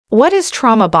What is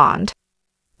trauma bond?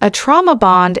 A trauma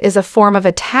bond is a form of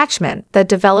attachment that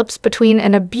develops between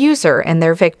an abuser and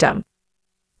their victim.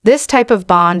 This type of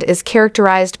bond is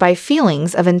characterized by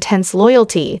feelings of intense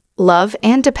loyalty, love,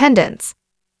 and dependence.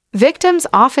 Victims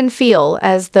often feel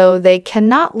as though they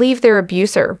cannot leave their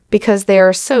abuser because they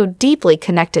are so deeply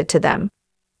connected to them.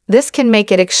 This can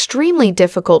make it extremely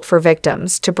difficult for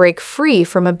victims to break free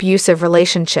from abusive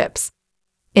relationships.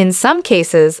 In some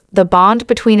cases, the bond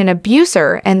between an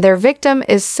abuser and their victim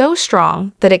is so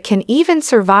strong that it can even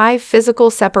survive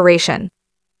physical separation.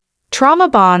 Trauma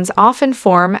bonds often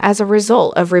form as a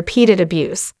result of repeated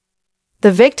abuse.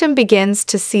 The victim begins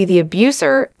to see the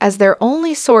abuser as their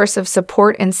only source of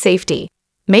support and safety,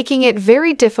 making it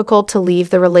very difficult to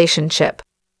leave the relationship.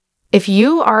 If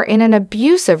you are in an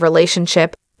abusive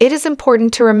relationship, it is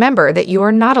important to remember that you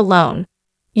are not alone.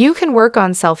 You can work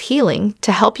on self-healing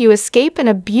to help you escape an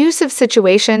abusive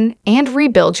situation and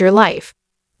rebuild your life.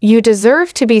 You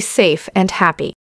deserve to be safe and happy.